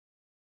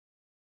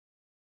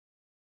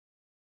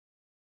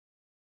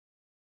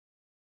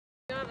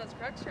that's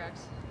Krux.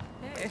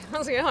 Hey,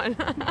 how's it going?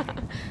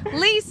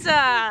 Lisa!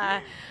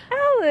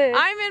 Alex!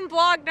 I'm in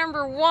vlog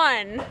number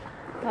 1.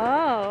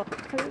 Oh.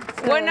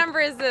 What number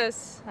is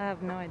this? I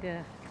have no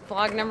idea.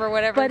 Vlog number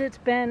whatever. But it's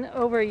been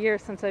over a year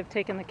since I've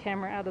taken the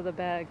camera out of the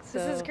bag, so...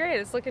 This is great.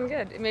 It's looking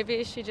good.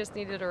 Maybe she just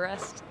needed a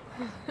rest.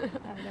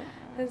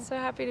 I'm so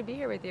happy to be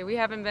here with you. We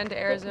haven't been to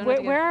Arizona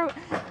Where Okay.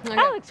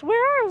 Alex,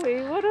 where are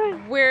we?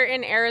 We're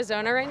in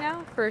Arizona right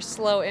now for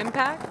Slow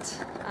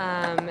Impact.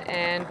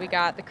 And we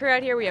got the crew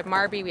out here. We have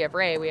Marby, we have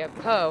Ray, we have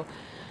Poe.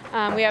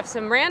 We have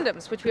some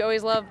randoms, which we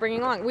always love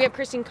bringing along. We have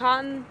Christine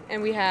Cotton,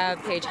 and we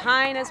have Paige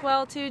Hine as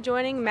well, too,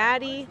 joining.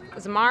 Maddie,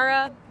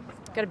 Zamara.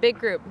 Got a big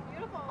group.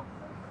 Beautiful.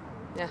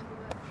 Yeah.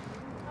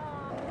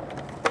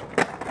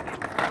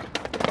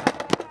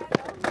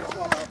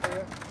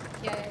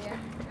 Yeah.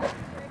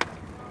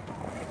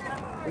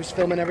 Who's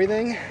filming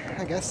everything?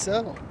 I guess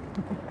so.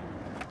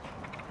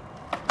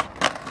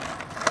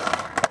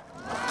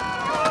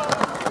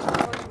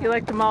 You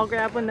like to mall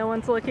grab when no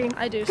one's looking?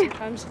 I do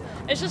sometimes.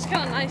 It's just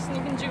kind of nice and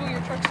you can jiggle your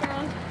trucks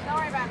around. Don't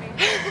worry about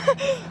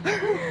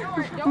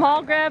me.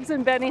 Mall grabs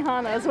and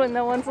Benihanas when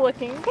no one's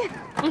looking.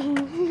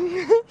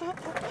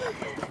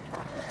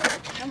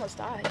 I almost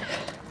died.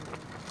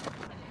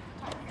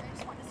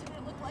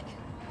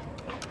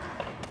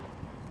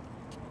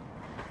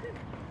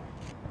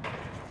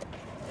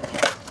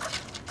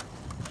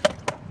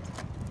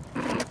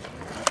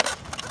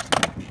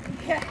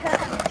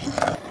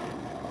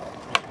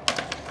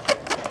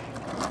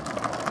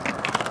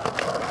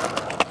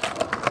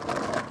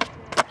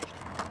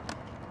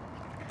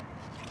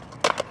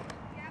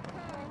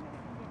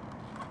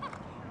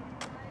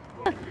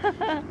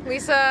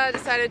 Lisa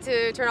decided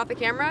to turn off the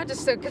camera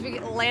just because we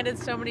landed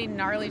so many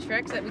gnarly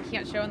tricks that we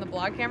can't show in the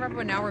vlog camera,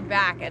 but now we're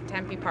back at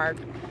Tempe Park,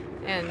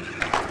 and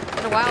it's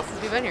been a while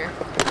since we've been here.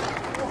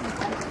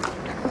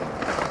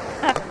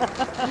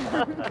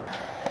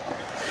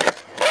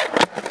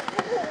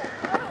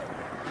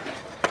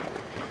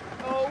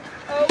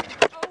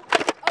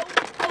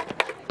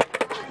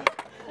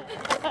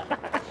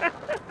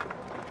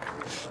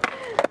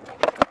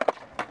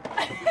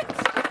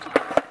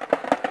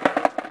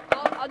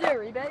 I'll do a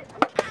rebate.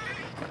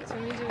 So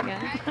we do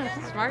again.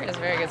 Smart is a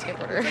very good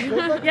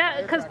skateboarder.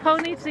 Yeah, because Poe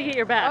needs to get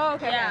your back. Oh,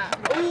 okay. Yeah.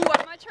 Ooh,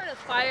 I might try to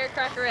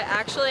firecracker it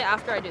actually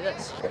after I do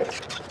this.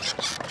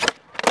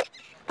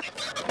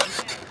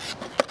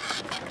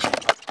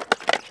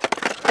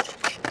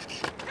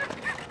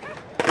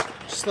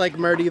 Just like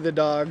Murdy the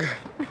dog.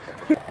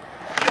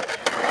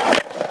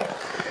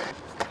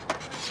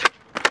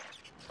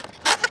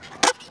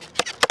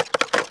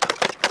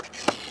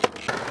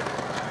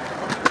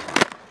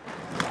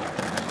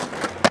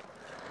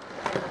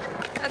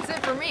 That's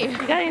it for me. You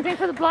got anything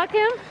for the block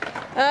cam?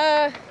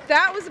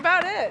 That was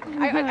about it.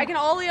 I can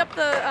ollie up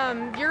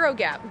the Euro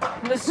gap,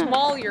 the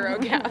small Euro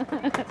gap.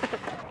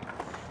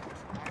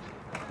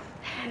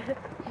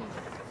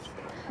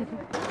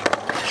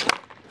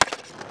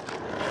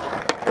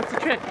 What's the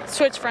trick?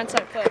 Switch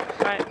frontside flip.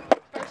 Right.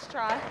 First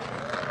try.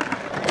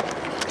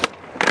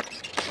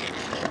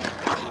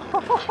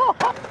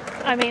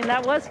 I mean,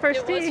 that was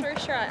first It was tee.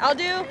 first try. I'll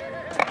do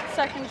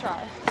second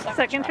try.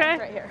 Second try?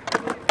 Right here.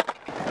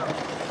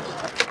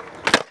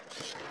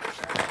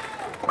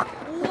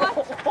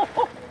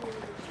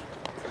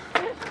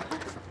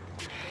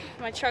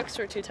 My trucks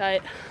were too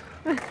tight.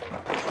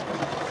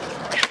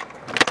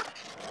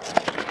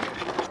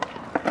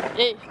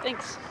 Hey,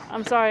 thanks.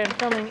 I'm sorry, I'm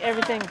filming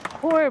everything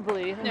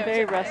horribly. I'm No, it's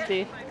very okay.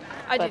 rusty.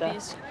 I do But,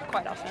 these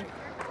quite often.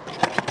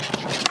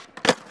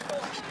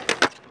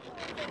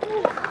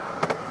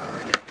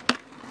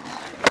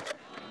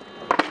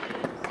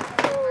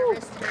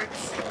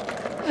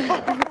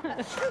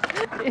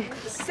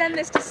 Send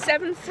this to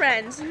 7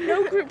 friends,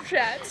 no group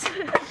chats,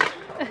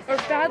 or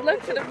bad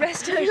luck for the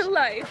rest of your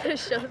life.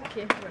 Show the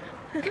camera.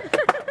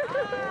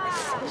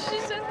 She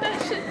sent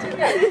that shit to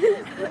me.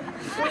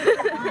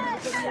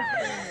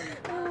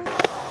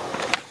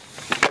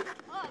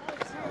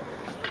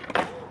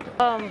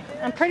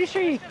 I'm pretty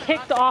sure you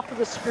kicked off of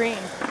the screen.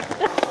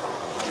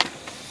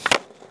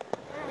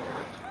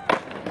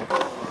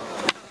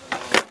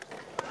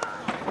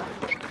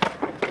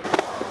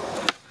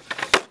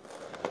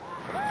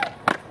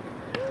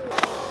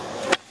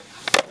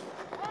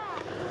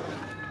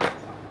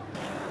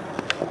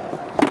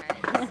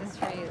 This is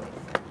for you.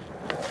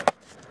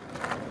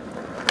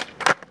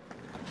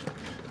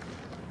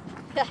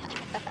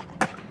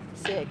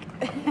 Sick.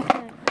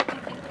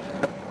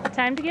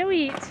 Time to go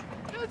eat.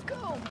 Let's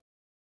go.